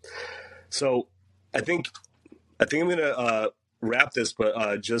 So I think I'm gonna wrap this,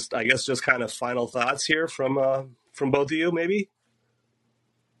 but just I guess just kind of final thoughts here from both of you, maybe.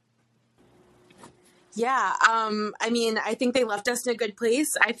 Yeah, I mean, I think they left us in a good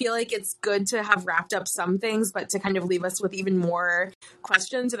place. I feel like it's good to have wrapped up some things, but to kind of leave us with even more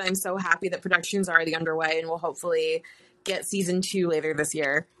questions. And I'm so happy that production's already underway and we'll hopefully get season 2 later this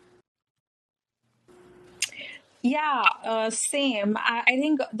year. Yeah, same. I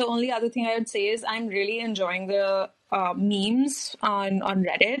think the only other thing I would say is I'm really enjoying the memes on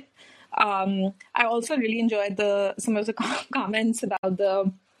Reddit. I also really enjoyed some of the comments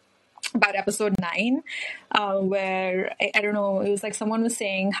about episode 9, where I don't know, it was like someone was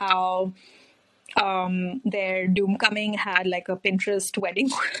saying how their Doomcoming had like a Pinterest wedding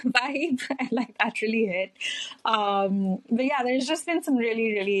vibe, and like that really hit. But yeah, there's just been some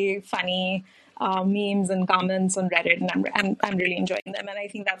really, really funny memes and comments on Reddit, and I'm really enjoying them, and I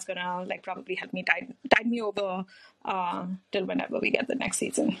think that's gonna like probably help me tide me over till whenever we get the next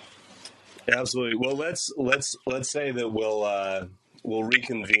season. Absolutely. Well, let's say that we'll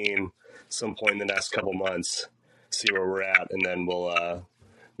reconvene some point in the next couple months, see where we're at, and then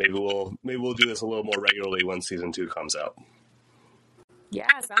maybe we'll do this a little more regularly when season 2 comes out. Yeah,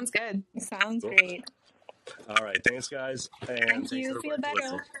 sounds good. Sounds Cool. great. All right, thanks guys, and Thank you. Feel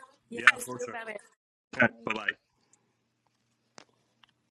better. yeah, for feel sure. better. Bye bye.